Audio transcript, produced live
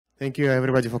Thank you,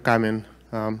 everybody, for coming.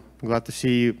 Glad to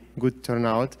see good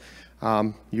turnout.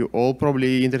 You all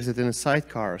probably interested in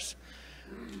sidecars.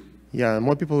 Yeah,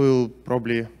 more people will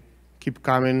probably keep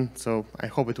coming, so I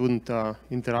hope it wouldn't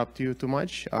interrupt you too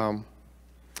much.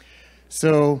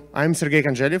 So I'm Sergey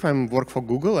Kanzhelev. I work for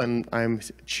Google, and I'm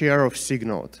chair of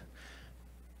SIG-Node.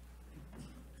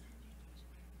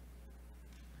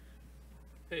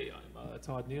 Hey, I'm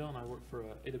Todd, Neal, and I work for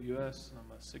AWS, and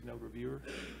I'm a SIG-Node reviewer.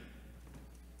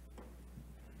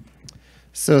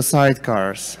 So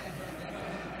sidecars.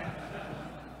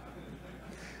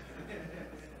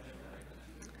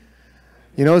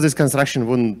 You know, this construction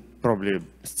wouldn't probably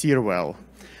steer well.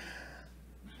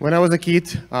 When I was a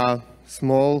kid,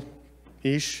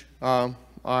 small-ish,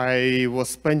 I was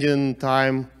spending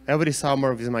time every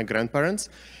summer with my grandparents,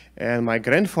 and my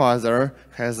grandfather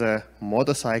has a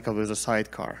motorcycle with a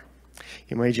sidecar.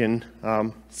 Imagine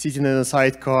sitting in a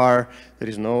sidecar, there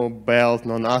is no belt,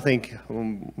 no nothing,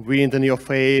 wind in your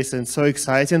face, and so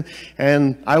exciting.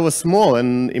 And I was small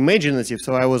and imaginative,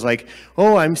 so I was like,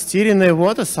 oh, I'm steering a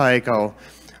motorcycle.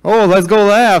 Oh, let's go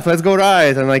left, let's go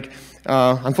right. And like,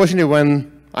 unfortunately,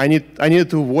 when I needed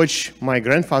to watch my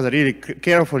grandfather really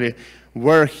carefully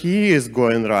where he is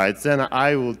going right, then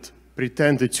I would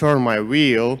pretend to turn my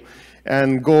wheel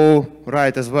and go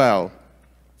right as well.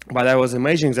 But I was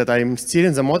imagining that I'm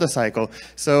steering the motorcycle.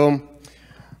 So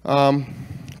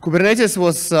Kubernetes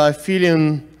was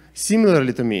feeling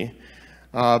similarly to me.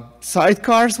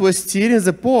 Sidecars were steering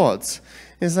the pods.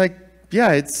 It's like,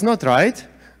 yeah, it's not right.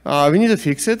 We need to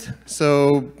fix it.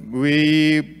 So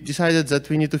we decided that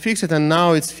we need to fix it, and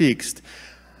now it's fixed.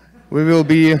 We will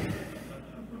be,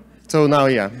 so now,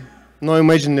 yeah, no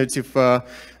imaginative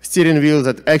steering wheel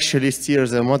that actually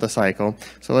steers a motorcycle.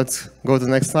 So let's go to the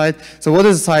next slide. So what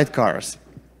is sidecars?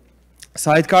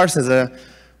 Sidecars is a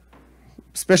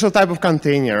special type of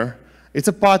container. It's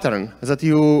a pattern that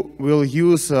you will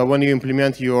use when you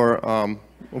implement your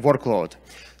workload.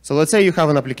 So let's say you have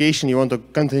an application, you want to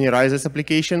containerize this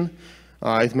application.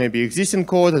 It may be existing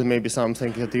code, it may be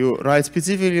something that you write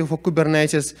specifically for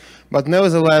Kubernetes, but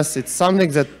nevertheless, it's something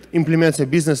that implements a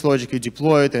business logic, you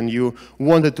deploy it, and you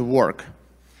want it to work.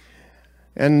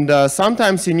 And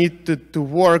sometimes you need to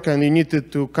work and you need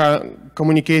to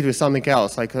communicate with something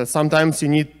else. Like sometimes you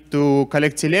need to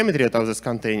collect telemetry out of this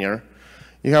container.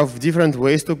 You have different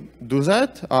ways to do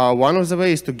that. One of the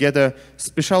ways is to get a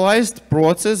specialized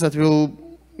process that will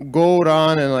go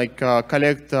run and like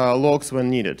collect logs when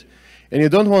needed. And you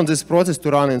don't want this process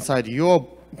to run inside your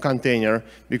container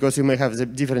because you may have the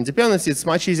different dependencies. It's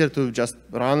much easier to just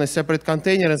run a separate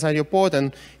container inside your pod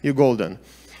and you're golden.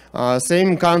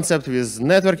 Same concept with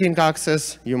networking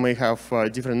access. You may have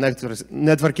different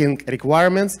networking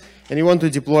requirements, and you want to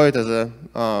deploy it as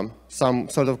a, some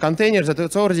sort of container that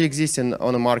it's already existing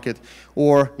on the market,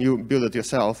 or you build it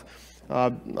yourself.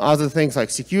 Other things like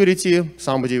security,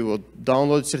 somebody will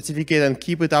download certificate and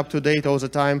keep it up to date all the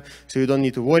time, so you don't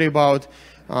need to worry about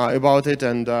it.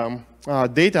 And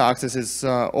data access is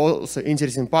also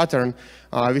interesting pattern.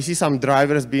 We see some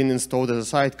drivers being installed as a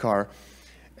sidecar.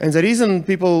 And the reason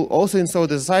people also install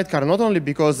the sidecar, not only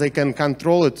because they can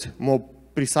control it more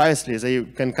precisely, they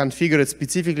can configure it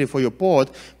specifically for your pod,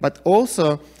 but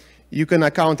also you can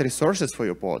account resources for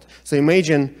your pod. So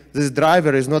imagine this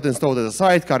driver is not installed as a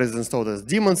sidecar, it's installed as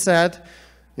daemon set.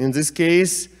 In this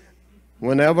case,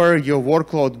 whenever your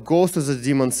workload goes to the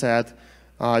daemon set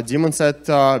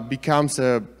becomes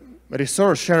a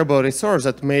resource, shareable resource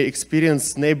that may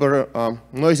experience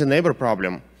noisy neighbor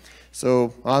problem.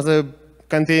 So as a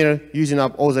container using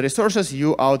up all the resources,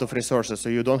 you out of resources, so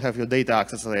you don't have your data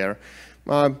access layer.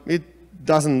 It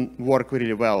doesn't work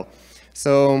really well.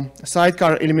 So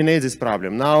sidecar eliminates this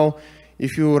problem. Now,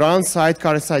 if you run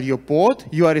sidecar inside your pod,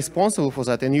 you are responsible for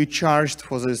that, and you charged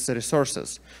for these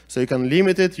resources. So you can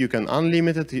limit it, you can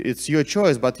unlimit it, it's your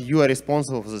choice, but you are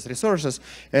responsible for these resources,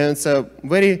 and it's a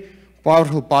very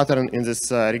powerful pattern in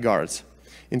this regards.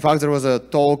 In fact, there was a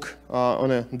talk on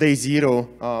a day zero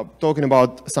talking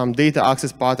about some data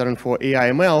access pattern for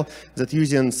AI/ML that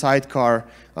using sidecar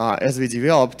as we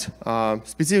developed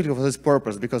specifically for this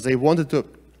purpose, because they wanted to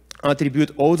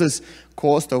attribute all this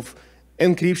cost of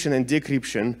encryption and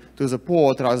decryption to the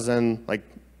pod rather than like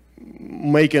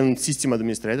making system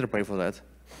administrator pay for that.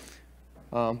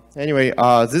 Anyway,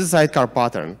 this is a sidecar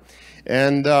pattern,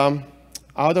 and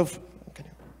out of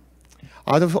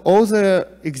all the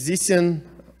existing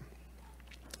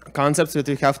concepts that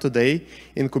we have today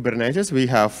in Kubernetes, we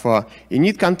have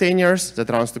init containers that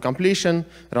runs to completion,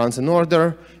 runs in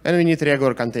order, and we need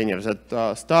regular containers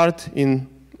that start in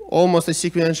almost a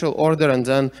sequential order, and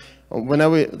then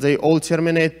whenever they all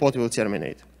terminate, pod will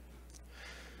terminate.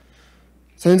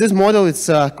 So in this model, it's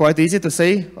quite easy to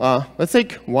say, let's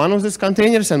take one of these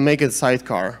containers and make it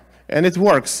sidecar. And it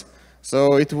works.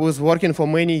 So it was working for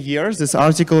many years. This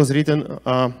article is written,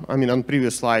 on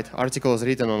previous slide, article is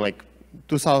written on like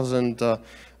 2000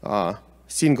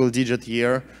 single-digit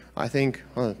year, I think,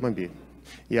 maybe.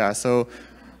 Yeah, so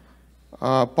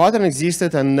pattern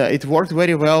existed, and it worked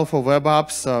very well for web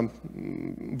apps.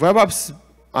 Web apps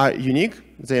are unique.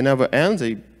 They never end.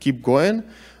 They keep going.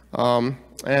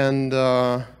 And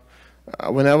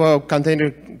whenever a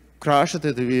container crashes,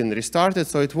 it will restart it.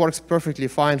 So it works perfectly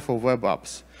fine for web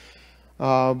apps.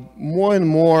 More and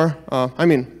more,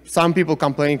 some people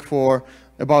complain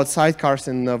about sidecars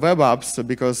in web apps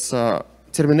because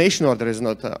termination order is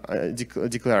not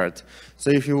declared.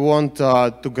 So if you want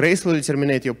to gracefully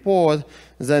terminate your pod,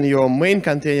 then your main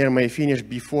container may finish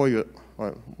before you,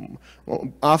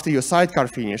 after your sidecar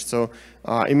finished. So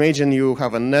imagine you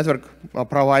have a network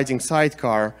providing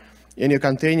sidecar, and your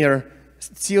container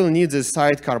still needs a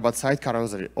sidecar, but sidecar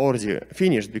was already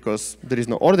finished because there is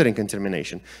no ordering and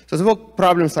termination. So there were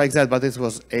problems like that, but it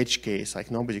was edge case. Like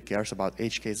nobody cares about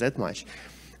edge case that much.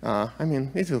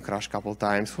 It will crash a couple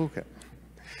times. Who cares?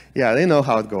 Yeah, they know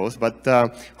how it goes, but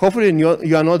hopefully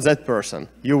you are not that person.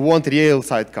 You want real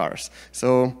sidecars.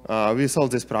 So we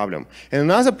solved this problem. And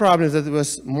another problem is that it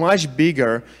was much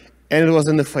bigger, and it was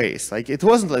in the face. Like it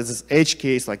wasn't like this edge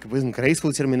case, like when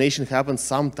graceful termination happens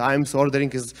sometimes,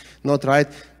 ordering is not right.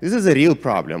 This is a real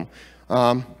problem.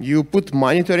 You put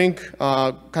monitoring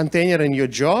container in your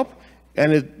job,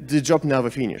 and the job never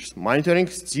finishes. Monitoring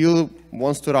still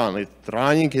wants to run. It's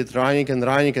running,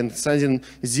 and sending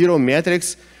zero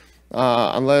metrics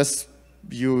unless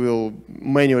you will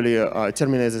manually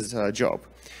terminate this job.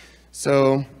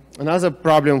 So another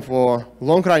problem for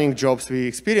long-running jobs we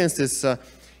experienced is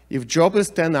if job is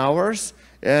 10 hours,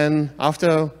 and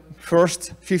after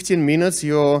first 15 minutes,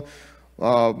 your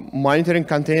monitoring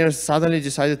containers suddenly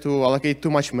decided to allocate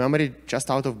too much memory just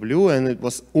out of blue, and it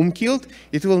was killed,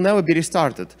 it will never be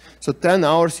restarted. So 10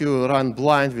 hours you run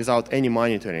blind without any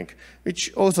monitoring,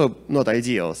 which also not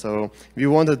ideal. So we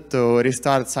wanted to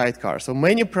restart sidecar. So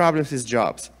many problems with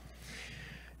jobs.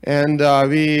 And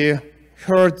we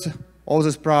heard all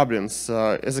these problems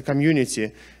as a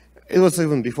community. It was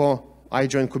even before I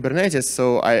joined Kubernetes,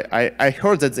 so I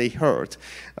heard that they hurt.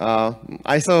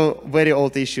 I saw very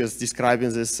old issues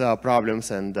describing these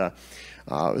problems, and there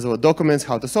were documents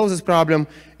how to solve this problem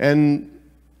and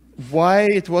why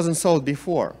it wasn't solved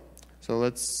before. So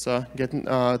let's get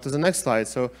to the next slide.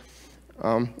 So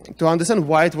to understand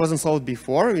why it wasn't solved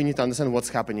before, we need to understand what's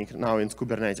happening now in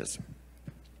Kubernetes.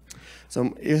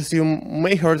 So as you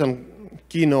may heard on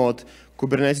keynote,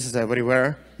 Kubernetes is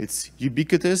everywhere. It's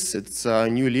ubiquitous. It's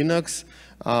new Linux.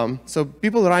 So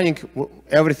people running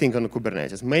everything on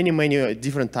Kubernetes, many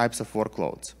different types of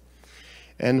workloads.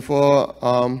 And for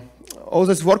all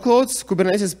those workloads,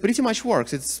 Kubernetes pretty much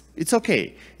works. It's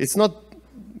okay. It's not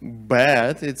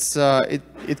bad.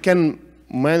 It can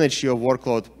manage your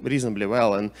workload reasonably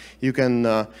well, and you can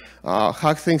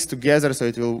hack things together so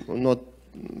it will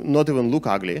not even look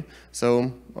ugly.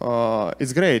 So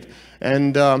it's great.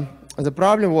 And the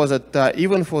problem was that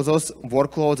even for those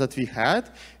workloads that we had,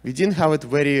 we didn't have it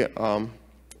very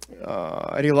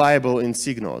reliable in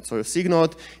SIG-Node. So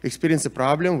SIG-Node experienced a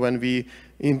problem when we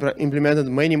implemented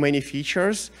many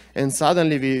features, and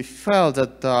suddenly we felt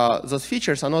that those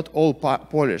features are not all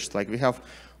polished. Like we have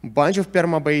a bunch of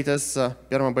perma-betas.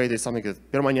 Perma-beta is something that's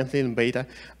permanently in beta.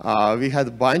 We had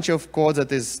a bunch of code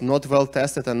that is not well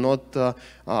tested and not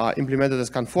implemented as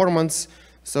conformance.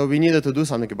 So we needed to do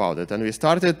something about it. And we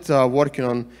started working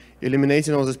on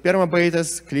eliminating all these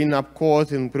perma-betas, cleaning up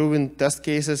code, improving test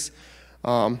cases.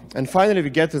 And finally, we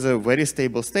get to the very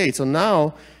stable state. So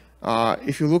now,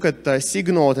 if you look at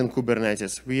SIG-Node and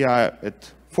Kubernetes, we are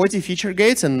at 40 feature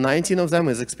gates, and 19 of them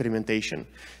is experimentation.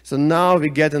 So now we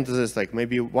get into this, like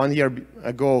maybe 1 year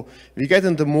ago, we get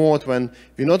into mode when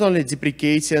we're not only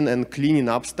deprecating and cleaning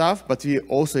up stuff, but we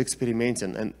also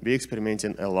experimenting, and we're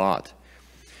experimenting a lot.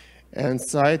 And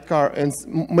sidecar, and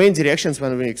main directions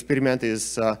when we experiment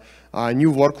is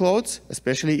new workloads,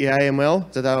 especially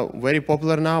AI/ML, that are very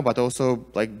popular now, but also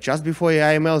like just before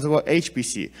AI/ML, there were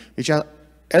HPC, which are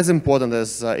as important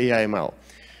as AI/ML.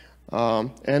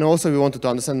 And also we wanted to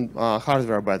understand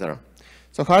hardware better.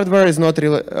 So hardware is not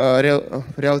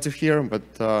relative here, but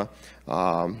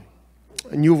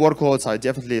new workloads are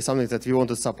definitely something that we want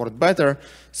to support better.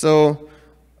 So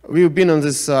we've been on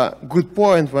this good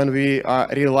point when we are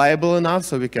reliable enough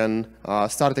so we can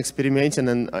start experimenting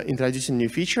and introducing new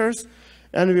features.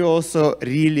 And we also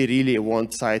really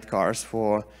want sidecars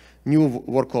for new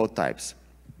workload types.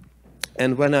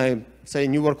 And when I say,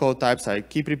 new workload types. I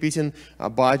keep repeating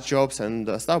batch jobs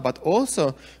and stuff. But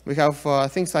also, we have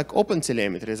things like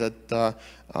OpenTelemetry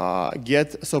that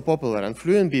get so popular. And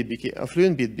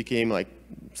FluentBit became like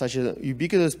such a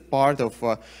ubiquitous part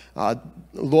of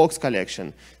logs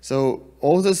collection. So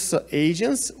all these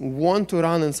agents want to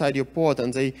run inside your pod,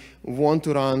 and they want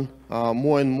to run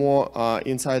more and more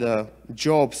inside the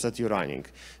jobs that you're running.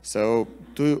 So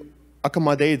to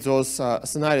accommodate those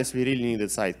scenarios, we really needed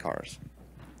sidecars.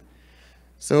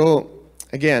 So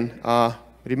again,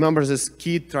 remember this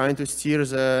kid trying to steer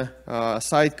the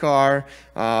sidecar,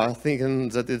 thinking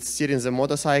that it's steering the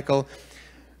motorcycle.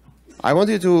 I want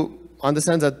you to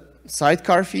understand that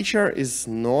sidecar feature is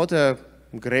not a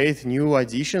great new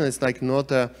addition. It's like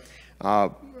not a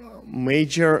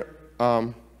major,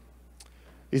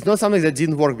 it's not something that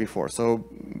didn't work before. So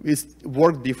it's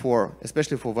worked before,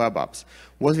 especially for web apps.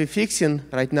 What we're fixing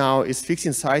right now is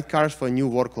fixing sidecars for new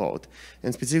workload,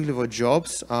 and specifically for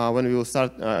jobs, when we will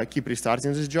start keep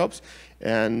restarting these jobs.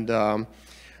 And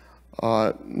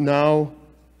now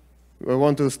we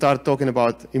want to start talking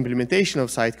about implementation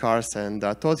of sidecars, and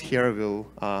Todd here will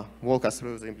walk us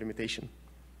through the implementation.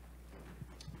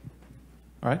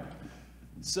 All right.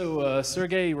 So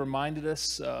Sergey reminded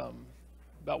us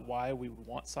about why we would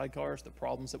want sidecars, the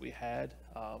problems that we had,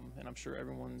 and I'm sure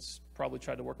everyone's probably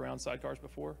tried to work around sidecars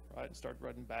before, right? And start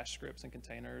writing bash scripts and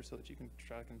containers so that you can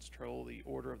try to control the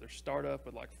order of their startup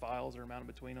with like files that are mounted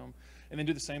between them, and then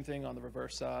do the same thing on the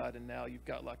reverse side. And now you've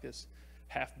got like this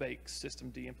half-baked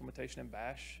systemd implementation in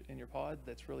bash in your pod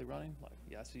that's really running. Like,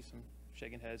 yeah, I see some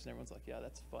shaking heads, and everyone's like, yeah,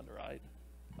 that's fun to write.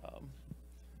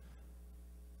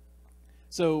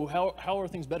 So how are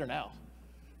things better now?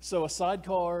 So a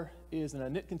sidecar is in a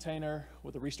init container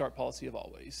with a restart policy of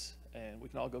always. And we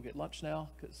can all go get lunch now,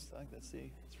 because I think that's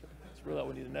really all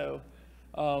we need to know.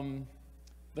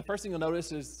 The first thing you'll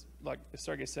notice is, like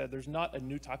Sergey said, there's not a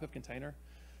new type of container.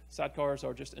 Sidecars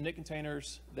are just init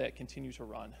containers that continue to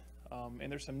run.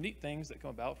 And there's some neat things that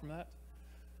come about from that.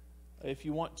 If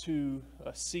you want to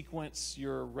sequence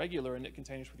your regular init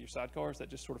containers with your sidecars, that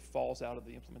just sort of falls out of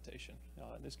the implementation.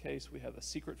 In this case, we have a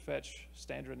secret fetch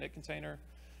standard init container.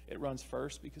 It runs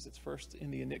first because it's first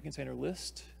in the init container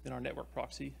list. Then our network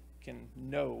proxy can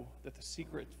know that the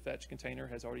secret fetch container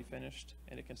has already finished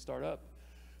and it can start up.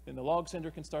 Then the log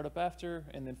sender can start up after,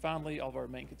 and then finally all of our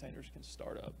main containers can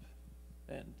start up.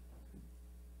 And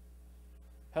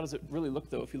how does it really look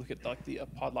though if you look at like the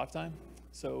pod lifetime?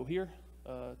 So here,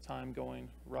 time going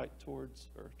right towards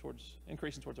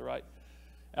increasing towards the right.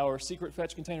 Our secret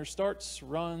fetch container starts,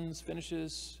 runs,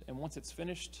 finishes, and once it's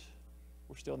finished,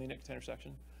 we're still in the init container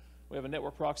section. We have a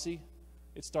network proxy.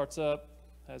 It starts up,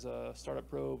 has a startup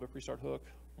probe, a pre-start hook.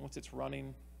 Once it's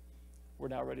running, we're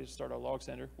now ready to start our log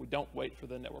sender. We don't wait for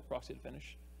the network proxy to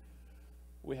finish.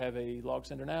 We have a log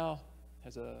sender now,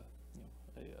 has a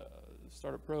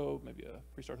startup probe, maybe a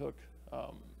pre-start hook,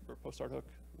 or post-start hook.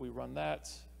 We run that,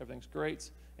 everything's great.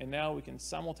 And now we can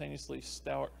simultaneously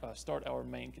start our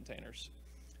main containers.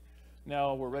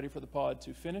 Now we're ready for the pod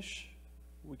to finish.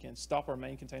 We can stop our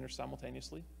main containers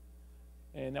simultaneously.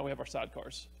 And now we have our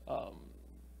sidecars.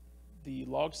 The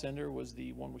log sender was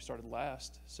the one we started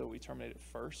last, so we terminated it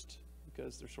first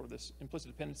because there's sort of this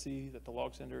implicit dependency that the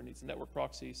log sender needs a network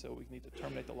proxy, so we need to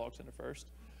terminate the log sender first.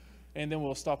 And then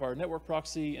we'll stop our network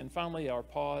proxy, and finally our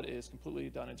pod is completely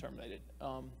done and terminated.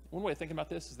 One way of thinking about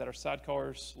this is that our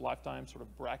sidecars lifetime sort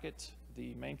of bracket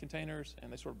the main containers,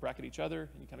 and they sort of bracket each other,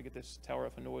 and you kind of get this Tower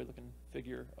of Hanoi looking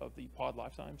figure of the pod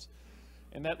lifetimes.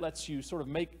 And that lets you sort of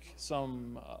make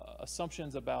some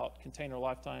assumptions about container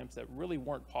lifetimes that really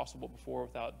weren't possible before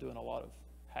without doing a lot of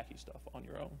hacky stuff on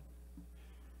your own.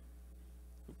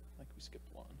 Oop, I think we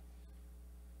skipped one.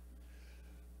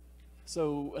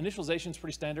 So initialization is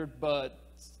pretty standard, but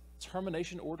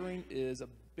termination ordering is a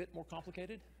bit more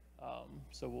complicated.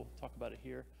 So we'll talk about it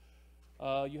here.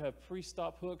 You have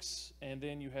pre-stop hooks, and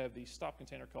then you have the stop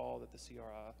container call that the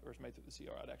CRI, or is made through the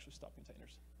CRI to actually stop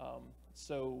containers.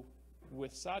 So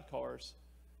with sidecars,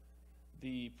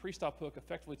 the pre-stop hook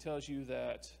effectively tells you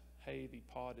that, hey, the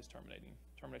pod is terminating.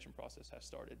 Termination process has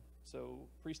started. So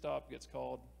pre-stop gets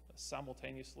called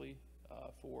simultaneously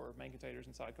for main containers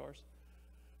and sidecars.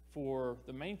 For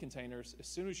the main containers, as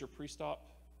soon as your pre-stop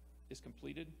is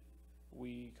completed,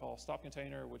 we call stop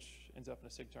container, which ends up in a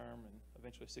sig term and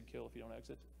eventually a sig kill if you don't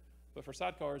exit. But for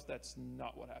sidecars, that's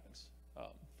not what happens.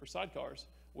 For sidecars,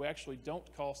 we actually don't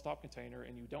call stop container,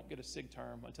 and you don't get a sig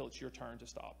term until it's your turn to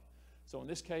stop. So in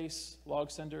this case, log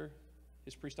sender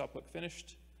is pre-stop hook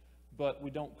finished, but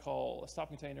we don't call a stop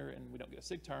container and we don't get a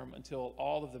sig term until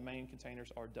all of the main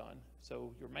containers are done.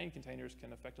 So your main containers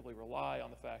can effectively rely on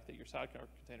the fact that your sidecar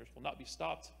containers will not be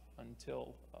stopped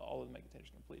until all of the main containers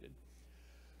are completed.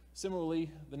 Similarly,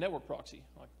 the network proxy,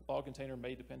 like log container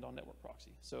may depend on network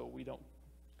proxy. So we don't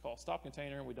call stop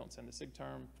container and we don't send the sig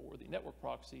term for the network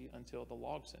proxy until the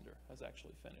log sender has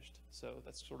actually finished. So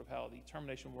that's sort of how the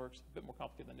termination works, a bit more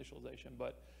complicated than initialization,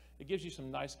 but it gives you some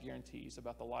nice guarantees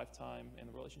about the lifetime and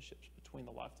the relationships between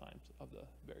the lifetimes of the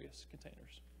various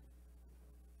containers.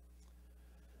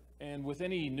 And with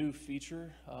any new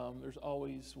feature, there's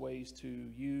always ways to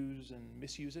use and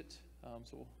misuse it.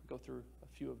 So we'll go through a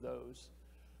few of those.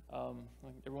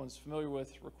 Everyone's familiar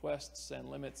with requests and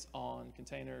limits on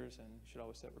containers, and you should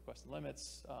always set requests and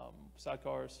limits.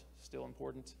 Sidecars, still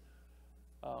important.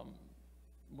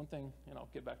 One thing, and I'll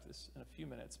get back to this in a few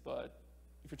minutes, but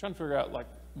if you're trying to figure out like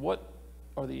what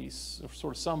are these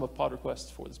sort of sum of pod requests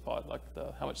for this pod, like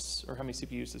how many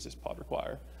CPUs does this pod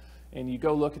require? And you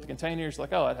go look at the containers,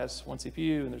 like, oh, it has one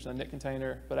CPU and there's a init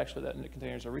container, but actually that init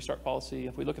container is a restart policy.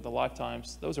 If we look at the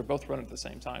lifetimes, those are both running at the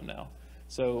same time now.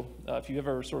 So if you've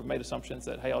ever sort of made assumptions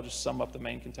that, hey, I'll just sum up the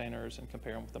main containers and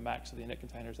compare them with the max of the init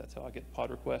containers, that's how I get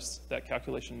pod requests, that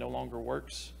calculation no longer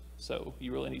works. So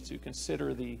you really need to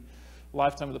consider the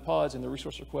lifetime of the pods and the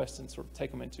resource requests and sort of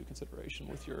take them into consideration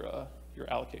with your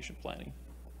allocation planning.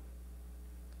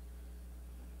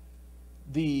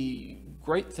 The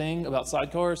great thing about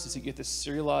sidecars is you get this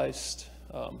serialized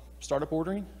startup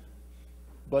ordering,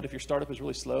 but if your startup is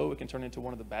really slow, it can turn into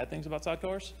one of the bad things about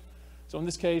sidecars. So in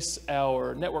this case,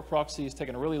 our network proxy is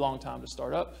taking a really long time to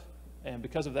start up, and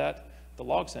because of that, the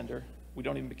log sender, we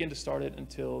don't even begin to start it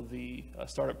until the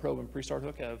startup probe and pre-start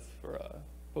hook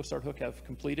post-start hook have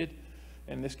completed.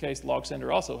 And in this case, log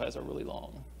sender also has a really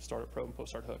long startup probe and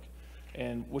post-start hook.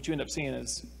 And what you end up seeing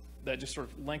is that just sort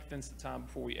of lengthens the time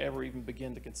before we ever even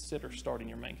begin to consider starting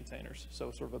your main containers. So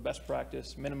sort of a best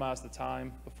practice, minimize the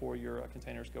time before your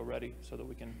containers go ready so that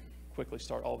we can quickly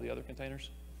start all the other containers.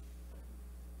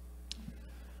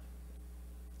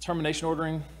 Termination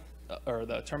ordering, or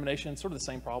the termination, sort of the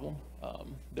same problem.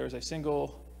 There's a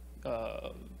single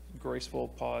graceful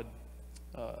pod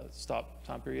stop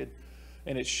time period,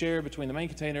 and it's shared between the main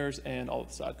containers and all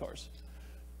of the sidecars.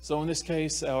 So in this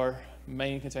case, our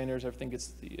main containers, everything gets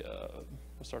the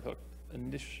start hook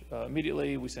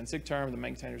immediately. We send sig term, the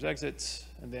main containers exits,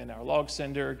 and then our log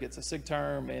sender gets a sig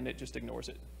term, and it just ignores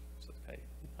it. It's like, hey,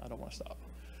 I don't want to stop.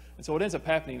 And so what ends up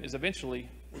happening is eventually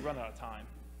we run out of time.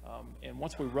 And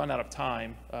once we run out of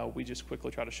time, we just quickly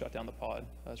try to shut down the pod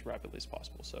as rapidly as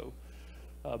possible. So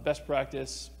best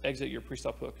practice, exit your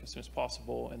pre-stop hook as soon as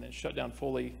possible, and then shut down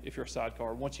fully if you're a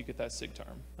sidecar once you get that sig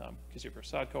term. Because if you're a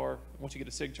sidecar, once you get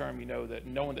a sig term, you know that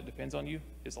no one that depends on you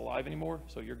is alive anymore,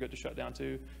 so you're good to shut down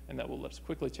too, and that will let us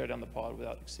quickly tear down the pod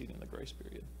without exceeding the grace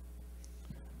period.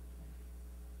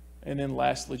 And then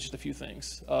lastly, just a few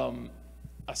things.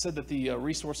 I said that the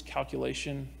resource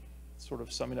calculation, sort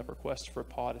of summing up requests for a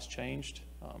pod, has changed.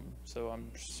 So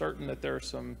I'm certain that there are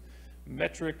some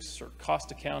metrics or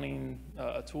cost accounting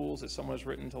tools that someone has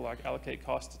written to like allocate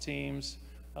cost to teams.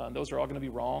 Those are all going to be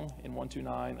wrong in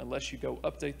 129 unless you go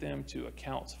update them to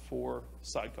account for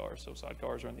sidecars. So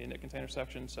sidecars are in the init container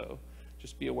section, so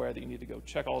just be aware that you need to go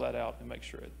check all that out and make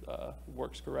sure it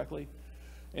works correctly.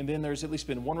 And then there's at least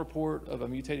been one report of a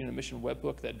mutating emission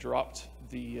webhook that dropped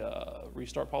the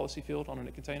restart policy field on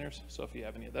init containers. So if you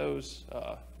have any of those,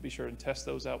 be sure to test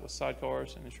those out with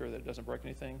sidecars and ensure that it doesn't break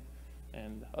anything.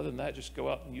 And other than that, just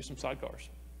go out and use some sidecars.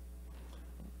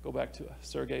 Go back to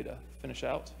Sergey to finish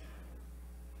out.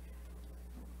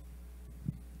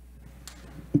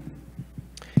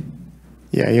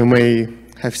 Yeah, you may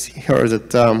have heard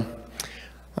that,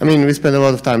 I mean, we spend a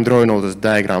lot of time drawing all those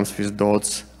diagrams with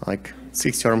dots, like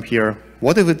sig term here.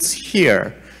 What if it's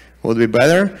here? Would be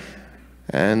better?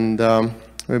 And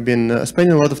we've been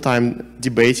spending a lot of time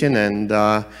debating and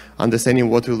understanding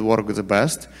what will work the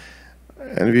best.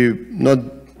 And we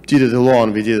not did it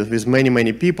alone, we did it with many,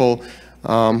 many people.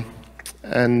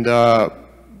 And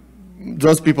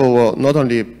those people were not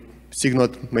only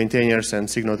SIG-Node maintainers and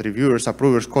SIG-Node reviewers,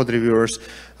 approvers, code reviewers,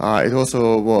 it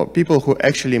also were people who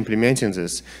actually implementing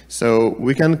this. So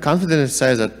we can confidently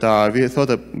say that we thought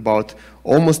about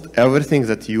almost everything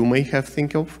that you may have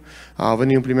think of when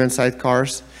you implement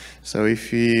sidecars. So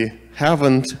if we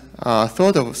haven't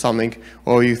thought of something,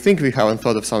 or you think we haven't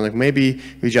thought of something, maybe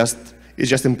it's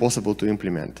just impossible to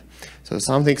implement. So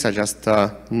some things are just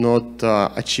not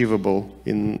achievable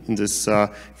in this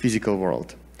physical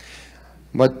world.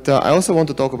 But I also want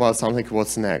to talk about something,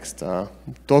 what's next.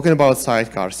 Talking about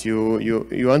sidecars,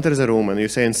 you enter the room and you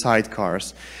say in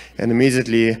sidecars, and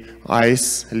immediately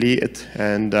eyes lit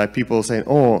and people saying,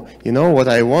 oh, you know what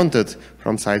I wanted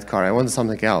from sidecar, I wanted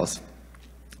something else.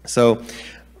 So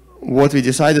what we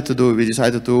decided to do, we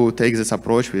decided to take this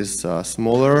approach with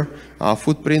smaller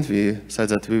footprint. We said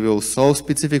that we will solve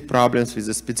specific problems with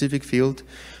a specific field,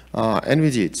 and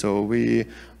we did. So we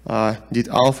did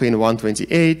alpha in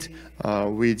 128,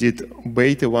 we did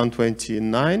beta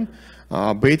 129.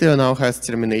 Beta now has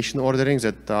termination ordering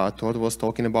that Todd was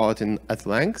talking about at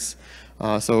length.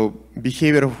 So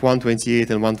behavior of 128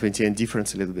 and 128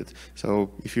 differs a little bit. So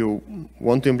if you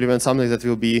want to implement something that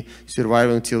will be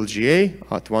surviving until GA,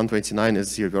 at 129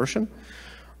 is your version.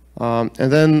 And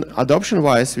then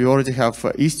adoption-wise, we already have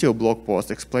Istio blog post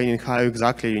explaining how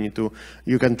exactly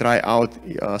you can try out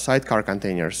Sidecar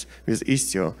containers with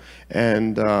Istio.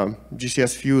 And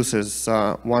GCS Fuse is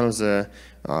one of the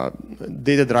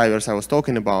data drivers I was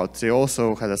talking about. They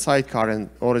also had a Sidecar and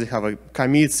already have a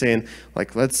commit saying,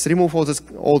 like, let's remove all this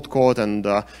old code and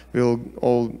we'll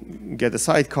all get the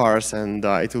Sidecars and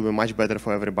it will be much better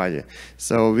for everybody.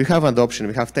 So we have adoption,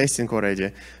 we have testing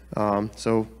already.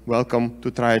 So welcome to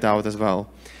try it out as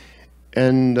well.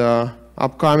 And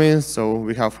upcoming, so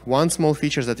we have one small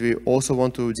feature that we also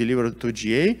want to deliver to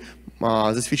GA.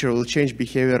 This feature will change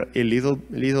behavior a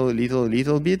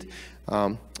little bit.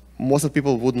 Most of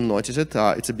people wouldn't notice it.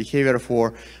 It's a behavior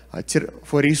for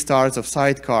restarts of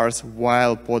sidecars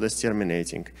while pod is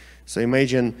terminating. So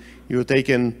imagine you're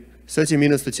taking 30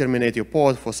 minutes to terminate your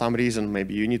pod for some reason.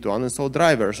 Maybe you need to uninstall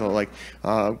drivers or like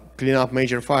clean up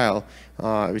major file,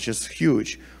 which is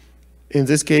huge. In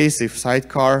this case, if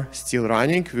sidecar still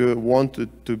running, we want to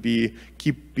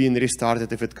keep being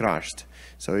restarted if it crashed.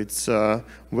 So it's a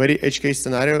very edge case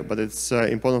scenario, but it's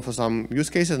important for some use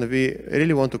cases, and we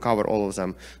really want to cover all of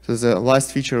them. So the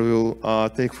last feature we'll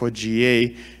take for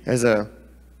GA as a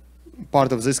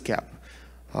part of this cap.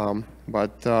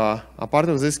 But a part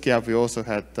of this cap, we also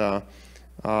had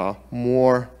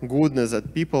more goodness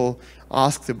that people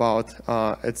asked about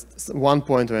at one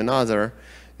point or another.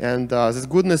 And this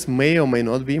goodness may or may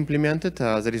not be implemented.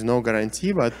 There is no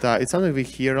guarantee, but it's something we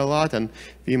hear a lot, and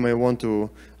we may want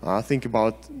to think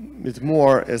about it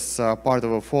more as part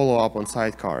of a follow-up on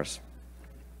sidecars.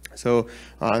 So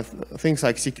things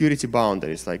like security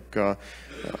boundaries, like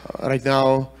right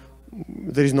now,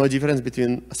 there is no difference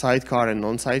between sidecar and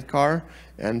non-sidecar,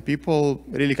 and people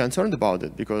really concerned about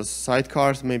it because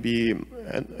sidecars may be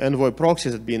envoy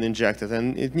proxies that being injected,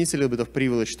 and it needs a little bit of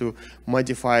privilege to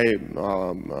modify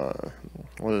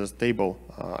what is table,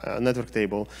 a network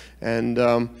table, and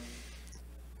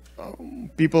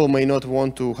people may not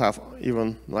want to have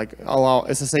even like allow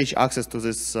SSH access to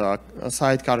this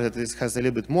sidecar that has a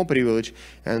little bit more privilege,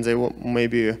 and they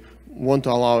maybe want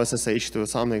to allow SSH to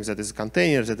something that is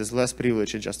containers that is less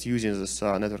privileged and just using this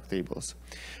network tables.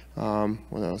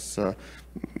 What else?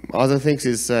 Other things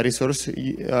is resource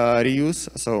reuse.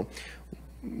 So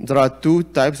there are two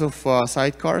types of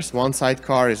sidecars. One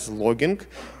sidecar is logging.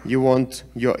 You want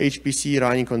your HPC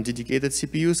running on dedicated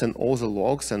CPUs and all the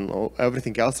logs and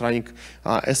everything else running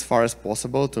as far as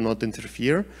possible to not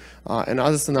interfere.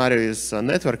 Another scenario is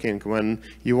networking, when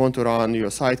you want to run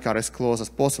your sidecar as close as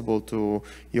possible to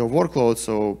your workload,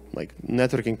 so like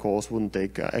networking calls wouldn't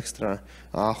take extra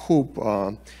hoop.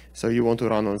 So you want to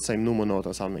run on the same NUMA node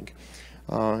or something.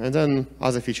 And then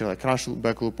other features like crash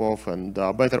back loop off and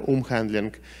better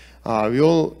handling.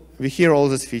 We hear all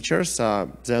these features.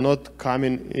 They're not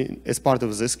coming as part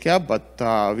of this cap, but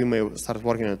we may start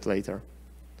working on it later.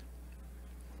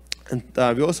 And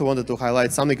we also wanted to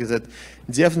highlight something that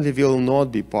definitely will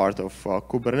not be part of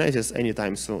Kubernetes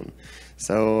anytime soon.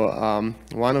 So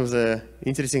one of the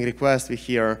interesting requests we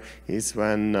hear is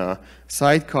when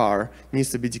sidecar needs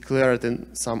to be declared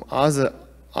in some other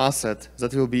asset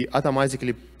that will be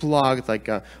automatically plugged, like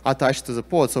attached to the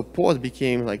pod. So pod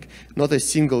became like not a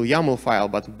single YAML file,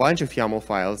 but a bunch of YAML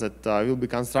files that will be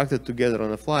constructed together on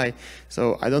the fly.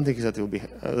 So I don't think that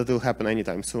will happen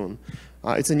anytime soon.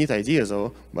 It's a neat idea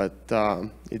though, but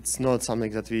it's not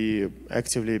something that we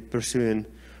actively pursuing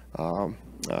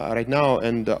right now.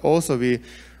 And also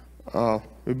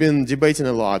we've been debating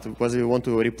a lot whether we want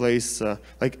to replace,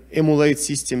 like emulate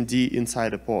system D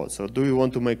inside a pod. So do we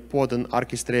want to make pod an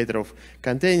orchestrator of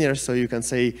containers, so you can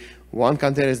say one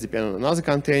container is dependent on another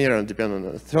container and dependent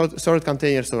on a third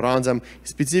container, so run them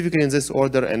specifically in this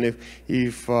order, and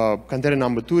if container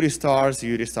number 2 restarts,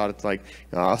 you restart like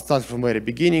start from the very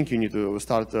beginning, you need to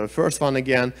start the first one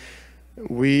again.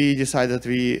 We decided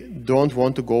we don't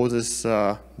want to go this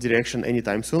direction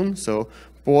anytime soon, so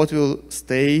pod will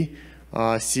stay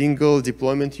single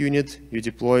deployment unit. You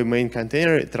deploy main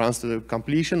container, it runs to the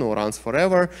completion or runs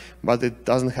forever, but it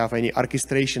doesn't have any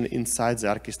orchestration inside the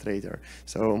orchestrator.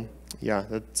 So yeah,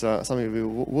 that's something we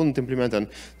wouldn't implement. And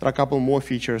there are a couple more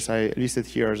features I listed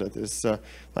here that is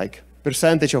like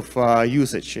percentage of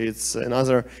usage. It's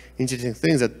another interesting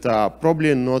thing that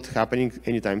probably not happening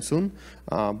anytime soon,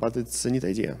 but it's a neat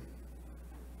idea.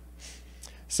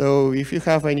 So if you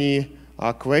have any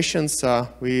questions,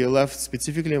 we left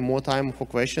specifically more time for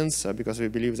questions because we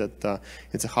believe that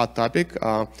it's a hot topic.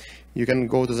 You can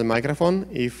go to the microphone.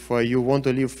 If you want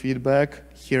to leave feedback,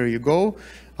 here you go.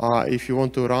 If you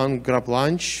want to run, grab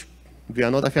lunch, we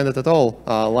are not offended at all.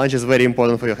 Lunch is very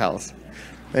important for your health.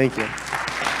 Thank you.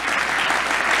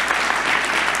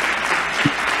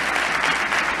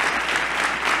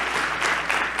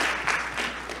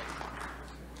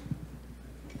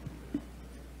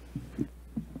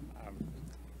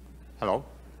 Hello.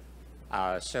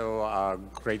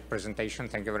 Great presentation.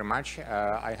 Thank you very much.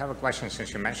 I have a question.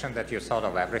 Since you mentioned that you thought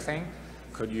of everything,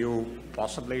 could you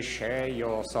possibly share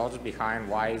your thoughts behind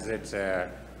why is it a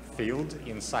field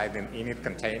inside an init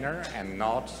container and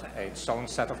not its own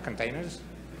set of containers?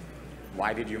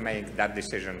 Why did you make that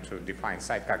decision to define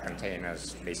sidecar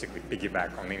containers, basically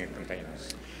piggyback on init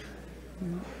containers?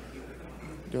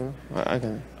 I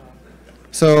can.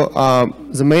 So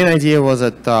the main idea was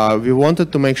that we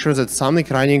wanted to make sure that something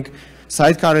running,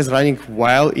 Sidecar is running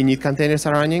while init containers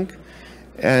are running.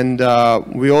 And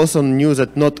we also knew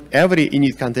that not every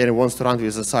init container wants to run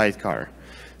with a sidecar.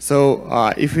 So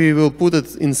if we will put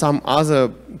it in some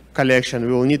other collection,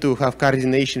 we will need to have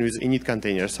coordination with init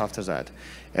containers after that.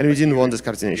 And we didn't want this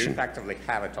coordination. You effectively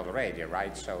have it already,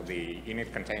 right? So the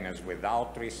init containers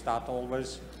without restart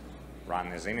always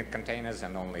run as init containers,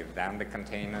 and only then the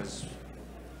containers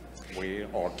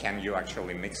or can you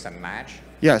actually mix and match?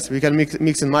 Yes, we can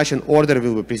mix and match, and order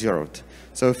will be preserved.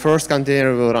 So first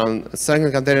container will run,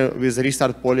 second container with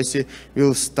restart policy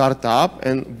will start up,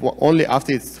 and only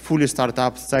after it's fully start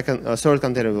up, third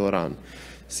container will run.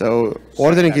 So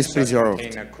ordering is preserved.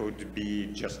 Container could be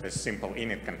just a simple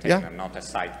init container, not a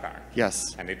sidecar.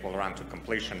 Yes. And it will run to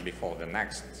completion before the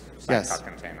next sidecar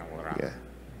container will run.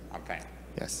 Yeah. Okay.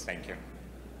 Yes. Thank you.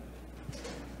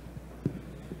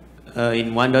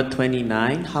 In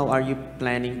 1.29, how are you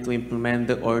planning to implement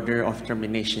the order of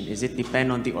termination? Is it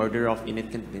depend on the order of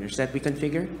init containers that we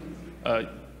configure?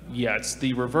 Yeah, it's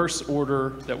the reverse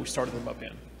order that we started them up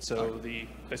in. So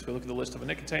basically look at the list of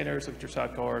init containers, look at your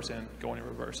sidecars, and going in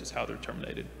reverse is how they're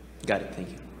terminated. Got it,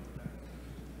 thank you.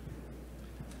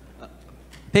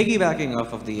 Piggybacking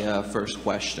off of the first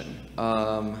question,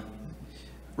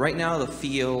 right now the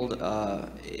field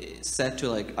is set to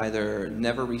like either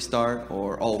never restart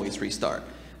or always restart.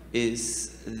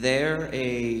 Is there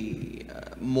a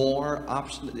more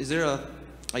option? Is there a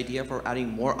idea for adding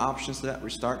more options to that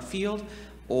restart field,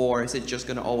 or is it just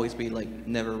going to always be like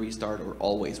never restart or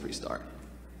always restart?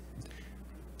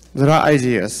 There are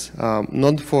ideas,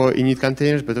 not for init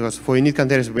containers, but because for init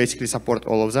containers we basically support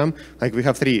all of them. Like we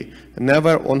have three: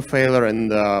 never, on failure,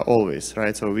 and always,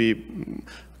 right? So we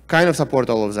kind of support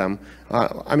all of them.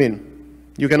 I mean,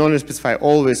 you can only specify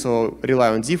always or rely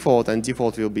on default, and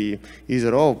default will be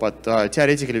either or, but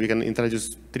theoretically we can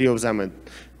introduce three of them and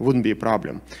it wouldn't be a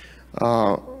problem.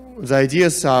 The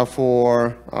ideas are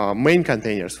for main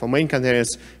containers. For main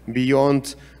containers,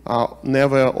 beyond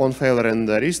never, on failure, and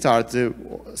restart,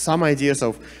 some ideas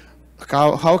of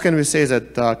how can we say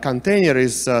that container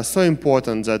is so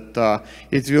important that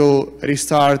it will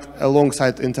restart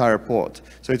alongside entire pod.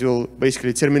 So it will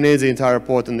basically terminate the entire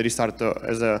pod and restart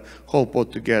as a whole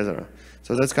pod together.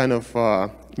 So that's kind of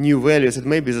new values. It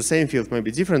may be the same field,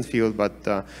 maybe different field, but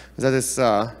that is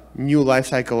new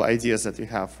lifecycle ideas that we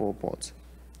have for pods.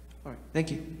 All right,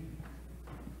 thank you.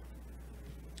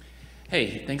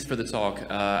 Hey, thanks for the talk.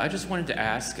 I just wanted to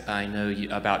ask, I know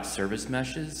about service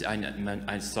meshes.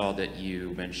 I saw that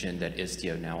you mentioned that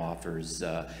Istio now offers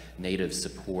native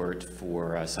support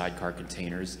for sidecar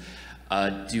containers.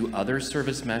 Do other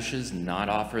service meshes not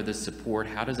offer this support?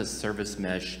 How does a service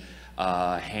mesh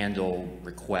handle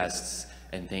requests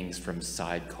and things from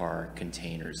sidecar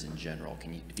containers in general?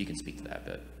 If you can speak to that a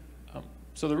bit.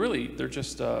 So they're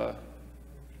just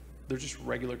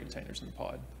regular containers in the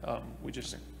pod. We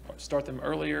just start them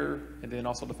earlier and then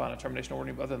also define a termination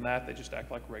ordering. But other than that, they just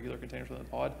act like regular containers within the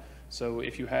pod. So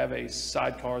if you have a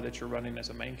sidecar that you're running as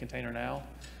a main container now,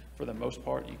 for the most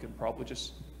part, you can probably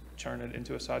just turn it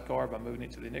into a sidecar by moving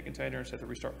it to the init container, set the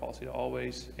restart policy to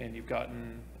always, and you've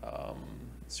gotten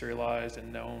serialized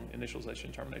and known initialization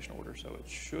and termination order. So it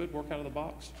should work out of the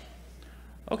box.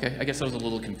 Okay, I guess I was a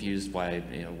little confused by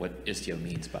what Istio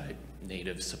means by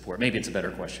native support. Maybe it's a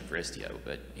better question for Istio,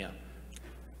 but yeah.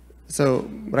 So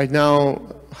right now,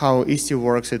 how Istio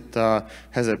works, it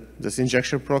has this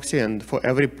injection proxy, and for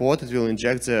every pod, it will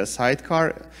inject the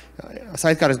sidecar.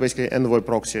 Sidecar is basically envoy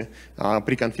proxy,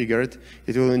 pre-configured.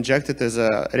 It will inject it as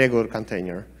a regular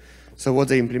container. So what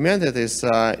they implemented is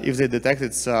if they detect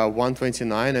it's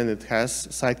 129 and it has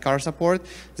sidecar support,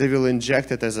 they will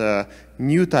inject it as a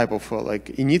new type of like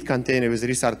init container with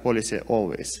restart policy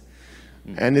always.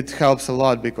 And it helps a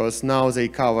lot because now they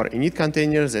cover init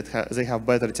containers, that they have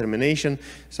better termination.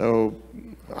 So,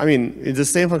 I mean, it's the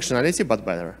same functionality, but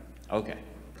better. Okay,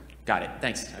 got it.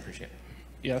 Thanks, I appreciate it.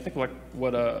 Yeah, I think like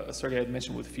what Sergey had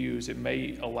mentioned with Fuse, it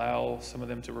may allow some of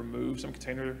them to remove some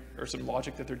container or some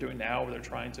logic that they're doing now where they're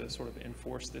trying to sort of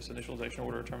enforce this initialization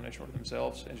order or termination order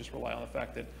themselves and just rely on the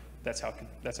fact that that's how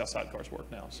sidecars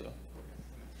work now. So.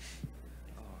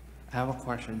 I have a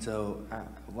question. So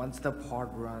once the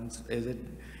pod runs,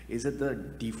 is it the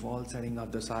default setting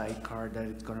of the sidecar that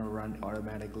it's going to run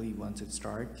automatically once it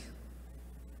starts?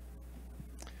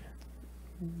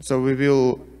 So we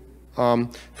will,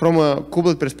 from a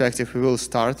Kubernetes perspective, we will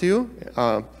start you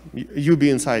be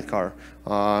in sidecar.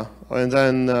 And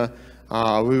then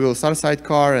we will start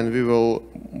sidecar and we will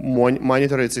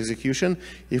monitor its execution.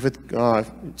 If it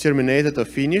terminated or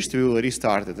finished, we will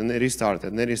restart it and then restart it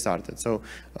and then restart it. So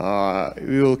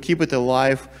we will keep it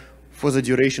alive for the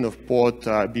duration of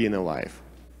pod being alive.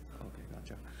 Okay,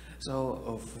 gotcha.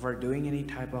 So for doing any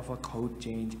type of a code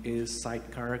change, is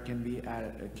sidecar can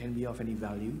be of any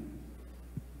value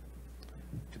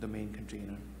to the main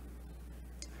container?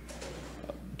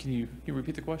 Can you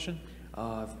repeat the question?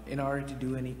 In order to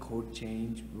do any code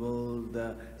change, will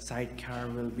the sidecar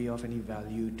will be of any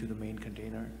value to the main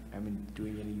container? I mean,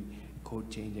 doing any code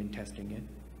change and testing it?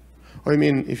 I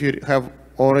mean, if you have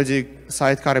already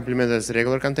sidecar implemented as a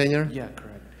regular container? Yeah,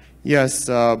 correct. Yes,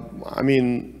 I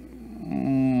mean,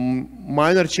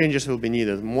 minor changes will be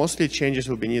needed. Mostly changes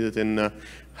will be needed in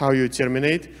how you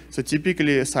terminate. So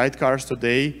typically sidecars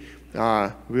today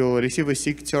will receive a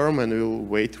sick term and will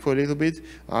wait for a little bit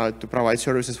to provide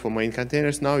services for main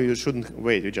containers. Now you shouldn't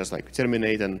wait, you just like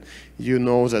terminate and you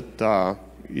know that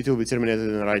it will be terminated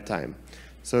in the right time.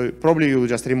 So probably you will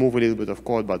just remove a little bit of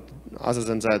code, but other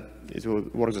than that, it will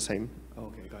work the same.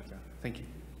 Okay, gotcha. Thank you.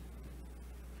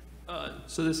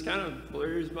 So this kind of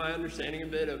blurs my understanding a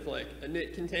bit of like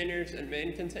init containers and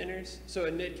main containers. So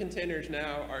init containers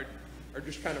now are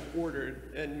just kind of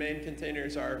ordered and main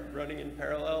containers are running in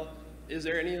parallel. Is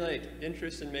there any like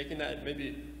interest in making that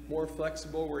maybe more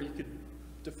flexible where you could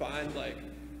define like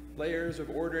layers of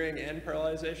ordering and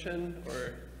parallelization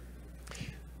or?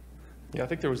 Yeah, I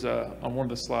think there was on one of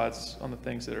the slides on the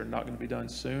things that are not going to be done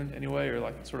soon anyway, or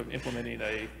like sort of implementing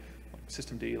a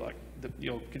system D, like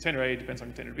container A depends on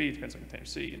container B, depends on container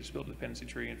C, and just build a dependency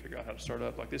tree and figure out how to start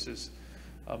up. Like this is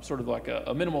sort of like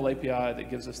a minimal API that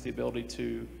gives us the ability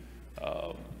to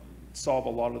solve a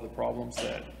lot of the problems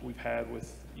that we've had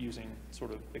with using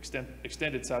sort of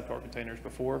extended sidecar containers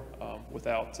before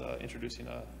without introducing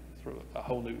a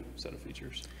whole new set of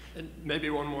features. And maybe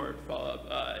one more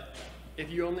follow-up. If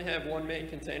you only have one main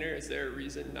container, is there a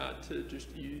reason not to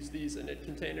just use these init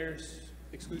containers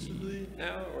exclusively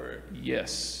now, or?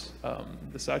 Yes,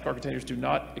 the sidecar containers do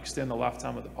not extend the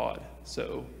lifetime of the pod.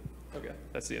 So okay,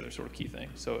 that's the other sort of key thing.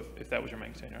 So if that was your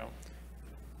main container,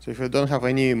 So if you don't have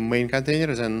any main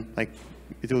containers, then like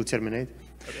it will terminate.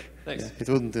 Okay, thanks. Yeah, it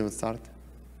wouldn't even start.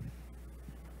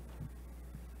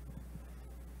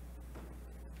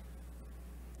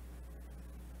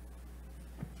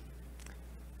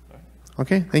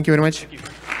 Okay, thank you very much. thank you.